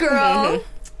 Yes, girl.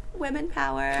 Women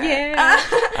power. Yeah.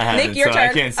 I haven't, Nick, your so I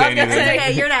turn. can't say Okay. anything.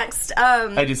 Okay, you're next.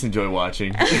 I just enjoy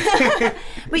watching.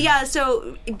 But yeah,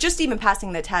 so just even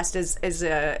passing the test is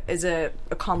a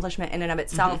accomplishment in and of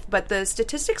itself. But the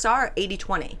statistics are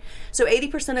 80-20. So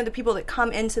 80% of the people that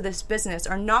come into this business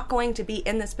are not going to be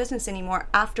in this business anymore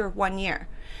after 1 year.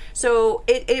 So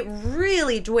it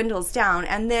really dwindles down.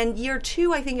 And then year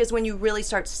 2, I think, is when you really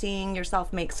start seeing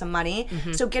yourself make some money.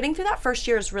 So getting through that first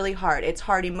year is really hard. It's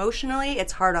hard emotionally.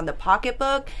 It's hard on the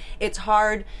pocketbook. It's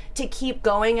hard to keep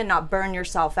going and not burn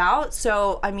yourself out.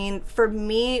 So, I mean, for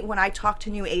me, when I talk to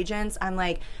new agents, I'm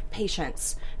like,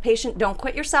 patience. Don't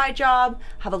quit your side job.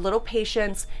 Have a little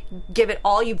patience. Give it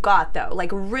all you've got, though. Like,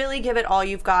 really give it all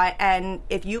you've got. And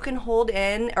if you can hold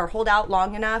in or hold out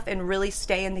long enough and really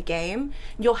stay in the game,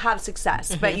 you'll have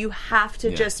success. But you have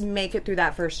to just make it through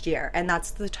that first year. And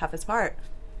that's the toughest part.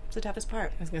 It's the toughest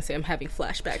part. I was gonna say I'm having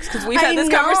flashbacks because we've had this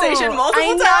conversation multiple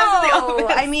times in the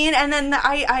office. I mean, and then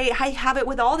I have it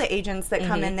with all the agents that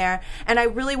come in there, and I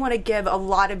really want to give a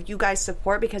lot of you guys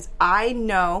support because I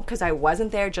know, because I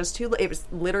wasn't there it was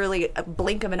literally a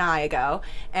blink of an eye ago,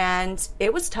 and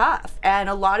it was tough, and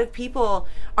a lot of people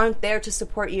aren't there to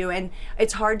support you, and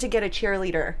it's hard to get a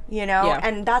cheerleader, you know, Yeah.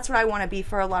 and that's what I want to be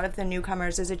for a lot of the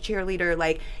newcomers is a cheerleader.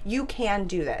 Like, you can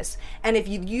do this, and if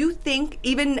you think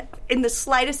even in the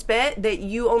slightest bit that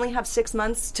you only have 6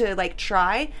 months to like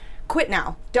try, quit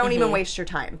now. Don't even waste your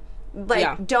time. Like,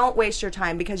 Yeah. don't waste your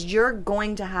time because you're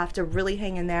going to have to really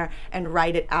hang in there and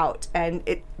ride it out, and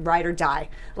ride or die.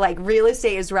 Like, real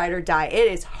estate is ride or die.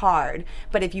 It is hard,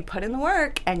 but if you put in the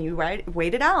work and you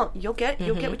wait it out, you'll get what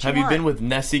you want. Have you been with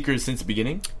Nest Seekers since the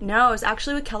beginning? No, I was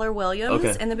actually with Keller Williams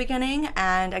Okay. in the beginning,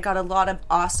 and I got a lot of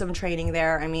awesome training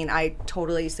there. I mean, I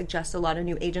totally suggest a lot of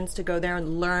new agents to go there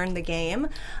and learn the game.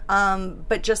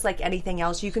 But just like anything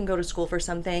else, you can go to school for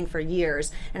something for years,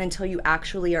 and until you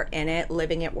actually are in it,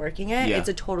 living it, working it, Yeah. it's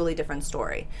a totally different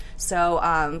story.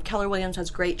 So Keller Williams has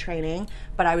great training,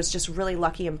 but I was just really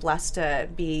lucky and blessed to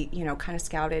be, kind of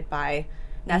scouted by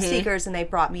Nest Seekers, and they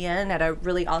brought me in at a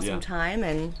really awesome Yeah. time,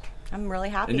 and I'm really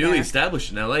happy And newly there.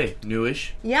 established in LA.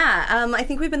 Newish. Yeah, I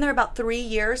think we've been there about 3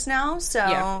 years now.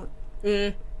 So,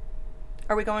 Yeah.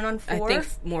 Are we going on 4? I think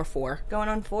more 4. Going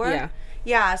on 4. Yeah.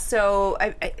 Yeah. So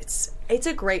it's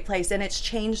a great place, and it's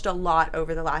changed a lot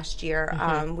over the last year.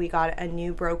 We got a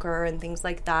new broker and things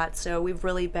like that. So we've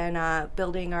really been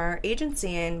building our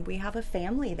agency, and we have a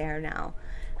family there now.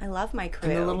 I love my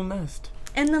crew. In a little nest.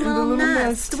 In the little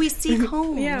nest, we seek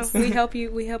homes. Yeah, we help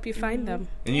you find them.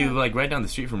 And you like right down the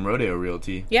street from Rodeo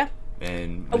Realty. Yeah.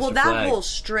 And Mr. Well, that Flag. whole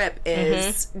strip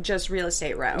is just real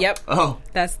estate row. Yep. Oh,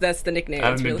 That's the nickname. I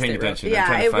haven't It's been Real paying Estate Row. attention. Yeah, I'm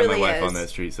trying to it find really my wife is. on that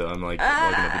street, so I'm like walking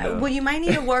up and down. Well, you might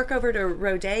need to work over to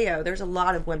Rodeo. There's a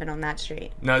lot of women on that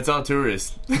street. No, it's all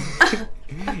tourists.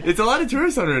 It's a lot of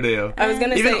tourists on Rodeo. I was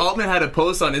gonna Even say Altman had a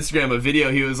post on Instagram, a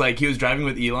video. He was driving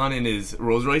with Elon in his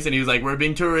Rolls Royce, and he was like, "We're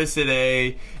being tourists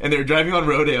today," and they're driving on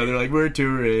Rodeo. They're like, "We're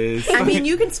tourists." I mean,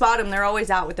 you can spot them. They're always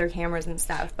out with their cameras and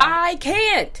stuff. but- I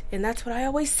can't, and that's what I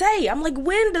always say. I'm like,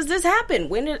 when does this happen?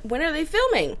 When are they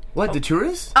filming? What, the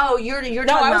tourists? Oh, you're No, talking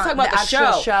I was talking about the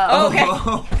actual show. Oh, okay.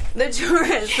 Oh, The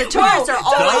tourists. The tourists are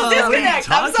what are always you filming. I'm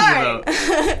talking sorry.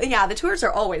 about? Yeah, the tourists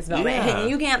are always filming. Yeah.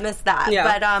 You can't miss that.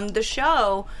 Yeah. But the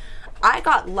show, I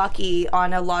got lucky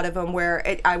on a lot of them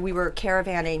where we were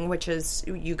caravanning, which is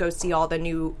you go see all the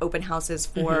new open houses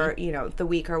for the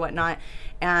week or whatnot,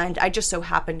 and I just so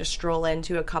happened to stroll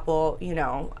into a couple,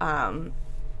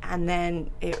 and then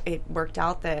it worked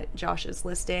out that Josh's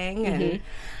listing, and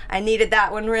I needed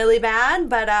that one really bad,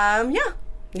 but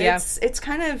Yeah. It's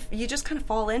kind of, you just kind of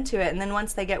fall into it, and then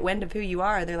once they get wind of who you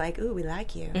are, they're like, ooh, we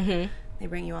like you. They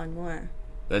bring you on more.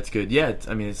 That's good. Yeah,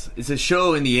 it's a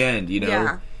show in the end,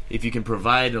 Yeah. If you can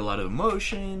provide a lot of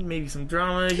emotion, maybe some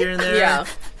drama here and there, Yeah.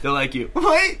 they'll like you.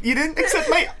 Wait, you didn't accept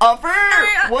my offer?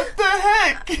 What the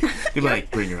heck? They're like,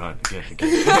 bring her on. Okay.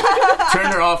 Turn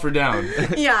her offer down.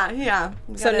 Yeah.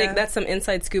 So Nick, that's some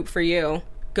inside scoop for you.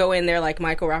 Go in there like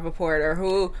Michael Rappaport or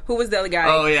who was the other guy?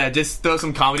 Oh, yeah, just throw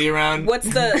some comedy around. What's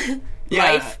the Yeah.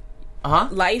 life? Uh-huh.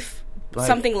 Life? Life.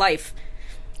 Something life.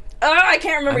 I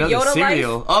can't remember. Another Yoda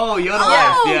cereal. life? Oh, Yoda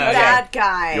Oh, life. Yeah, that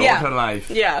guy. Yoda Yeah. life.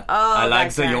 Yeah. I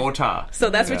like that the guy. Yota. So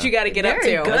that's what you got to get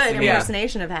Very up to. good Yeah.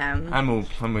 impersonation of him.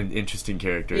 I'm an interesting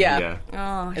character. Yeah.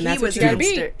 Oh, And that's what you gotta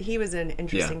be. He was an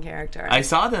interesting Yeah. character. I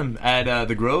saw them at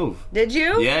the Grove. Did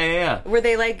you? Yeah. Were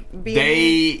they like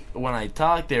being... When I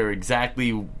talked, they were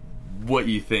exactly what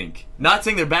you think. Not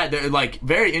saying they're bad. They're like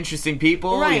very interesting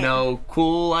people. Right.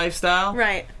 Cool lifestyle.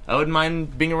 Right. I wouldn't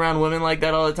mind being around women like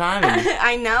that all the time. And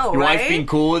I know, your right? wife being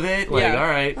cool with it. Like, Yeah. all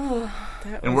right.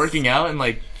 And working out and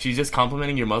like she's just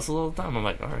complimenting your muscle all the time. I'm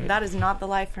like, all right. That is not the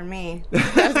life for me. I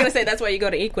was going to say, that's why you go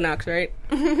to Equinox, right?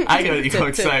 I go to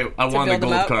Equinox. I won the build them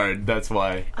gold up? card. That's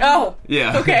why. Oh.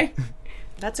 Yeah. Okay.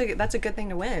 That's a good thing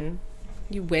to win.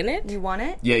 You win it? You want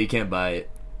it? Yeah, you can't buy it.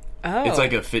 Oh. It's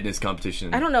like a fitness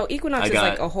competition. I don't know. Equinox is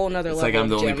like a whole nother It's level. like I'm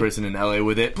the of only gym. person in LA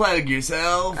with it. Plug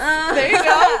yourself. There you go.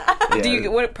 Yeah. Do you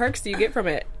get, what perks do you get from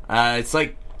it? It's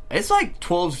like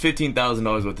 $12,000 to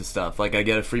 $15,000 worth of stuff. Like I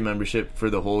get a free membership for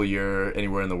the whole year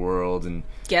anywhere in the world, and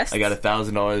Guests? I got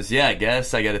 $1,000. Yeah, I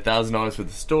guess I got $1,000 for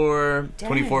the store. Dang.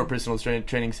 24 personal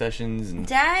training sessions, and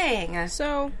Dang.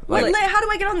 So, Like- Well, how do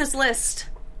I get on this list?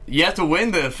 you have to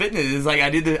win the fitness. It's like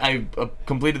I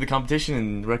completed the competition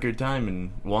in record time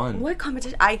and won. What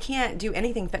competition? I can't do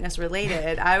anything fitness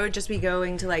related. I would just be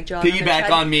going to like jog. Piggyback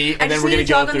on me, and I then just we're need gonna to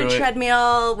go jog on through the it.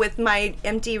 treadmill with my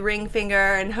empty ring finger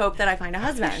and hope that I find a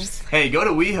husband. Hey, go to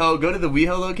WeHo. Go to the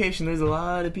WeHo location. There's a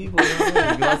lot of people.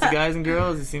 Lots of guys and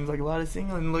girls. It seems like a lot of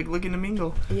single and looking to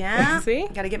mingle. Yeah. See?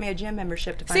 Got to get me a gym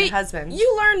membership to find see, a husband.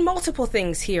 you learn multiple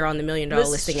things here on the $1 Million This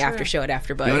is Listing true. After Show at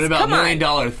AfterBuzz. Learn about Come $1 on.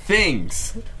 million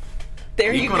things.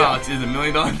 There you go. Equinox is $1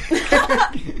 million.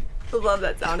 I love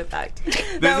that sound effect.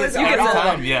 That was every all of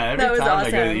time. them. Yeah, every That was time I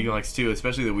go to awesome. Equinox too,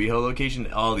 especially the WeHo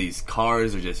location, all these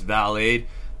cars are just valeted,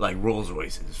 like Rolls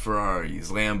Royces, Ferraris,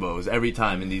 Lambos, every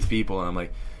time, and these people, and I'm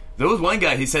like, there was one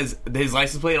guy. He says his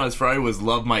license plate on his Ferrari was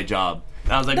 "Love My Job."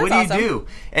 And I was like, That's "What do awesome. you do?"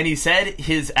 And he said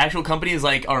his actual company is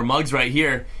like our mugs right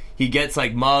here. He gets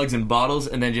like mugs and bottles,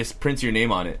 and then just prints your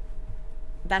name on it.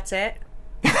 That's it.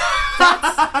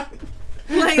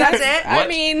 That's it. I What?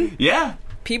 mean, Yeah,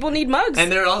 people need mugs.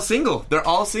 and they're all single. They're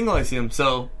all single. I see them.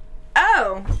 So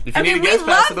Oh, If you I need mean, a guest we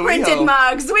pass love to the printed WeHo.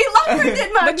 mugs. We love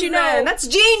printed mugs. But you know, man. That's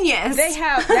genius. they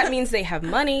have, that means they have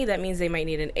money. That means they might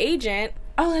need an agent.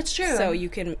 Oh, that's true. So you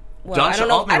can, well, Josh I don't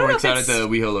know. Altman I don't know works if out at it's, the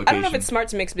WeHo location. I don't know if it's smart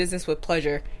to mix business with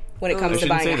pleasure when it I comes to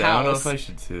shouldn't buying say a that. I don't know house. if I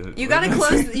should say it. you gotta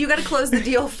close. You gotta close the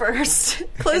deal first.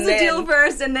 Close And the deal then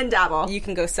first, and then dabble. You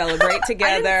can go celebrate I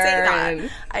together. didn't say that.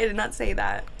 And I did not say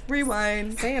that.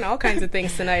 Rewind. saying all kinds of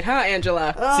things tonight, huh,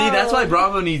 Angela? See, that's why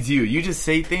Bravo needs you. You just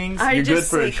say things. I You're good just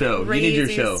for a say show. You need your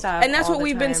crazy show. stuff And that's all what the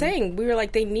we've been time. saying. We were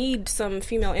like, they need some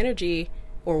female energy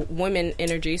or women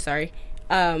energy. Sorry.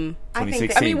 I think 2016.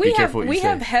 that, I mean, Be we have careful what you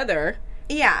say. Heather,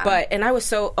 yeah, and I was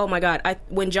so, oh my god,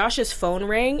 when Josh's phone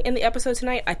rang in the episode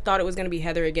tonight, I thought it was going to be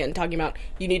Heather again talking about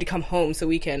you need to come home so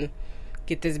we can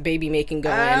get this baby making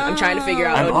going. I'm trying to figure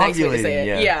out I'm a nice way to say ovulating, it.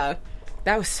 yeah. Yeah,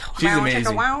 that was so. She's wow,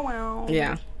 amazing. Wow, wow.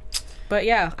 Yeah. But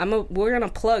yeah, we're gonna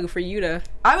plug for you to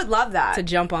I would love that. to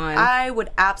jump on. I would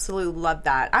absolutely love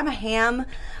that. I'm a ham.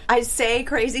 I say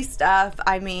crazy stuff.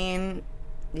 I mean,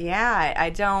 yeah, I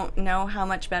don't know how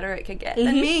much better it could get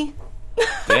than me.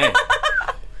 Dang.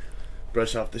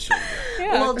 Brush off the shoulder.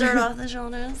 Yeah. A little dirt off the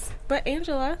shoulders. But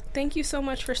Angela, thank you so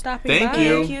much for stopping Thank by.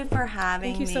 you. Thank you for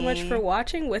having me. Thank you so much for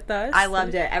watching with us. I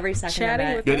loved it. Every second Chatting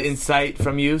of it. with Good insight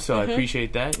from you, so I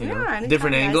appreciate that. You know, anytime,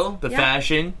 different guys. angle, the Yeah.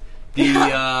 fashion,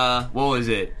 the what was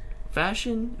it?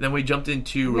 Fashion. Then we jumped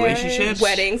into relationships,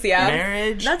 weddings, yeah.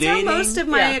 marriage, That's dating. how most of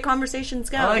my Yeah. conversations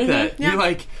go. I like that. Yeah. You're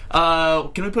like,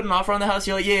 can we put an offer on the house?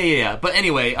 You're like, yeah. But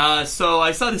anyway, so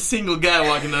I saw this single guy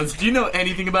walking down. Do you know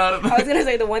anything about him? I was gonna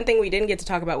say the one thing we didn't get to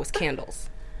talk about was candles.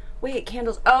 Wait,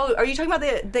 candles. Oh, are you talking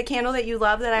about the candle that you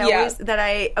love that I Yeah. always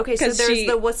okay, so 'Cause there's she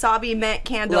the wasabi mint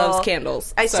candle. Loves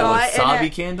candles. I So- saw it in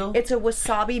Wasabi candle? It's a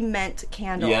wasabi mint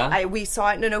candle. Yeah. We saw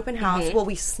it in an open house. Well,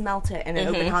 we smelt it in an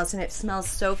open house and it smells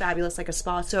so fabulous like a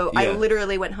spa. So I Yeah.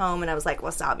 literally went home and I was like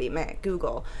wasabi mint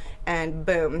Google and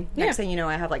boom. Next Yeah. thing you know,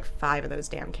 I have like 5 of those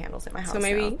damn candles in my house. So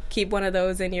maybe keep one of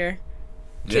those in your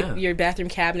bathroom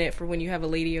cabinet for when you have a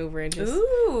lady over and just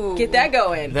Ooh. get that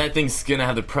going. That thing's gonna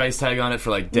have the price tag on it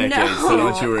for like decades, No, so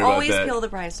don't you worry about always that. peel the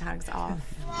price tags off.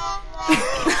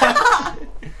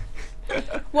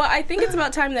 Well, I think it's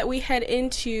about time that we head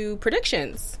into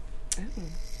predictions.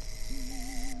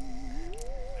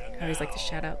 I always like to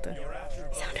shout out the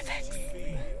sound effects.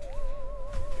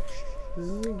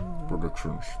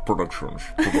 Predictions.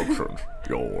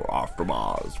 Your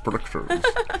AfterBuzz predictions.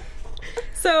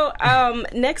 So,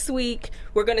 next week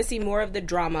we're going to see more of the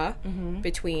drama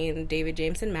between David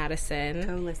James and Madison.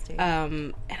 Co-listing.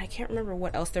 And I can't remember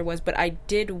what else there was, but I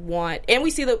did want, and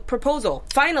we see the proposal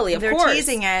finally. Of They're course,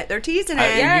 teasing it. They're teasing it.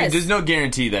 Yes. There's no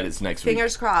guarantee that it's next week.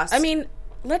 Fingers crossed. I mean,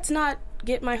 let's not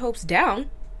get my hopes down.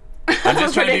 I'm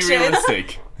just trying to be predictions.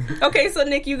 realistic. Okay, so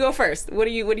Nick, you go first. What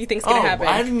do you think's going to happen?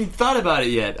 I haven't even thought about it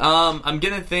yet. I'm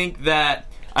gonna think that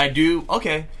I do.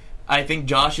 Okay, I think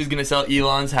Josh is gonna sell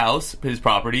Elon's house, his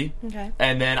property. Okay.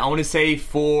 And then I want to say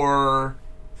for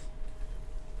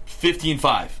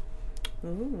 15.5.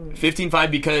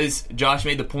 15.5 because Josh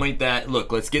made the point that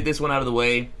look, let's get this one out of the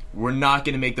way. We're not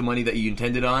gonna make the money that you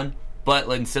intended on, but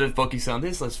instead of focusing on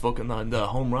this, let's focus on the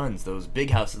home runs, those big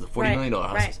houses, the $40 million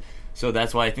houses. right. So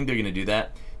that's why I think they're gonna do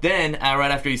that. Then,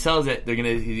 right after he sells it,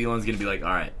 Elon's gonna be like,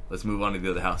 all right, let's move on to the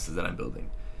other houses that I'm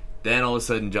building. Then all of a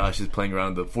sudden, Josh is playing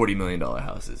around with the $40 million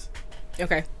houses.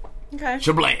 Okay. okay.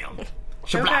 Shablam!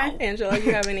 Shablam! Okay. Angela,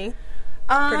 you have any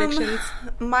predictions?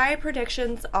 My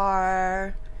predictions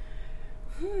are.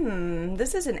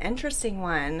 This is an interesting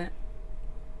one.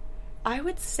 I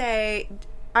would say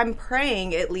I'm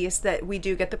praying at least that we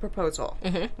do get the proposal.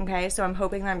 Okay, so I'm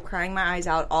hoping that I'm crying my eyes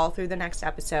out all through the next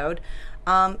episode.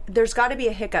 There's got to be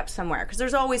a hiccup somewhere because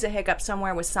there's always a hiccup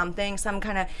somewhere with something, some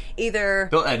kind of either.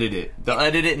 They'll edit it. They'll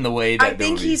edit it in the way that I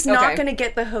think they'll he's be. not Okay. going to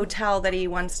get the hotel that he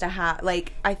wants to have.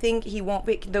 Like, I think he won't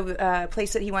be the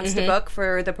place that he wants to book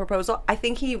for the proposal. I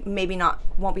think he maybe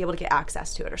won't be able to get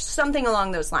access to it or something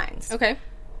along those lines. Okay.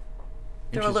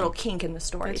 Throw a little kink in the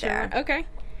story there. Okay.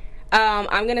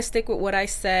 I'm going to stick with what I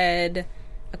said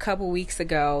a couple weeks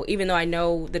ago, even though I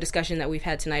know the discussion that we've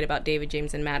had tonight about David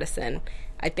James and Madison.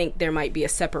 I think there might be a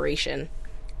separation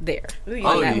there.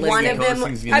 Oh, that you One think of those them,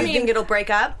 things you gonna- think it'll break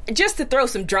up? Just to throw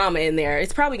some drama in there,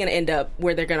 it's probably going to end up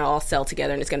where they're going to all sell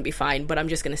together and it's going to be fine. But I'm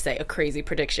just going to say a crazy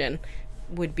prediction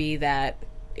would be that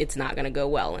it's not going to go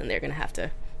well and they're going to have to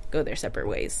go their separate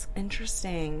ways.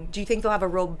 Interesting. Do you think they'll have a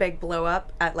real big blow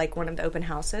up at like one of the open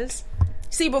houses?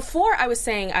 See, before I was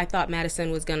saying I thought Madison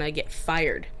was going to get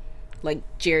fired. Like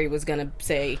Jerry was going to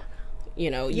say,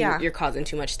 Yeah. you're causing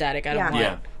too much static. I don't Yeah. want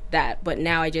Yeah. that. But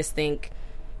now I just think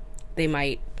they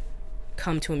might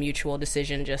come to a mutual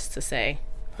decision just to say,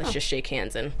 let's just shake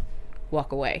hands and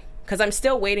walk away. Because I'm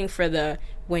still waiting for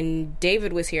when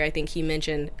David was here, I think he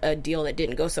mentioned a deal that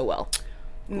didn't go so well.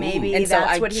 Maybe And so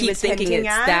that's I what he keep was thinking hinting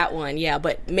it's at. that one. Yeah,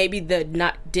 but maybe the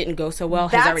didn't go so well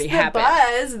has That's already the happened.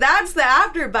 buzz. That's the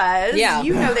after buzz. Yeah.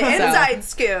 You know the So- inside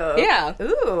scoop. Yeah.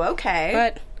 Ooh, okay.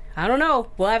 But I don't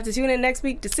know. We'll have to tune in next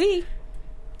week to see.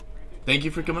 Thank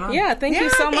you for coming on. Yeah, thank you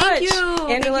so thank much. you. Thank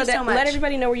Angela, you so much. let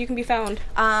everybody know where you can be found.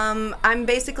 I'm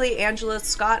basically Angela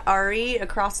Scott Ari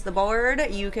across the board.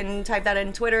 You can type that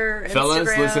in Twitter, Fellas,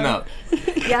 Instagram. listen up.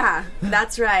 Yeah,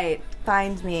 that's right.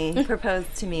 Find me. Propose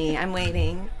to me. I'm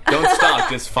waiting. Don't stop.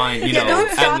 Just find, Don't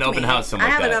at stalk an open me. house, something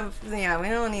I like have that. enough. Yeah, we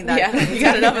don't need that. Yeah, you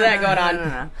got enough of that going on.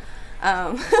 No.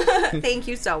 Thank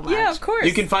you so much. Yeah, of course.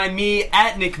 You can find me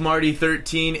at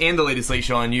NickMarty13 and The Latest Late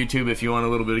Show on YouTube if you want a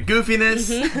little bit of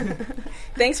goofiness.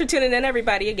 Thanks for tuning in,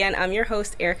 everybody. Again, I'm your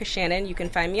host, Erica Shannon. You can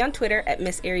find me on Twitter at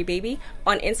Miss Airy Baby,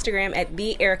 on Instagram at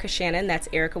The Erica Shannon. That's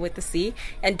Erica with the C.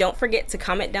 And don't forget to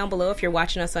comment down below if you're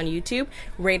watching us on YouTube,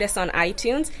 rate us on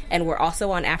iTunes, and we're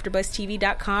also on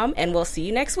AfterBuzzTV.com. And we'll see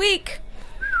you next week.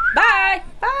 Bye.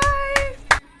 Bye.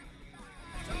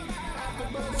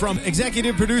 From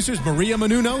executive producers Maria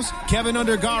Menounos, Kevin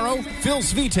Undergaro, Phil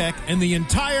Svitek, and the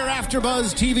entire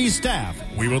AfterBuzz TV staff,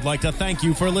 we would like to thank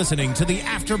you for listening to the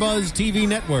AfterBuzz TV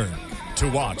network.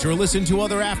 To watch or listen to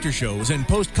other after shows and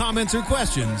post comments or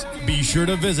questions, be sure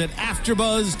to visit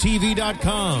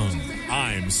AfterBuzzTV.com.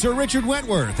 I'm Sir Richard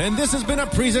Wentworth, and this has been a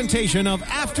presentation of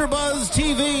AfterBuzz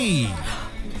TV.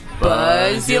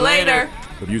 Buzz you later.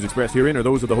 The views expressed herein are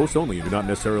those of the hosts only and do not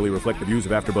necessarily reflect the views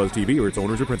of AfterBuzz TV or its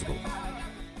owners or principals.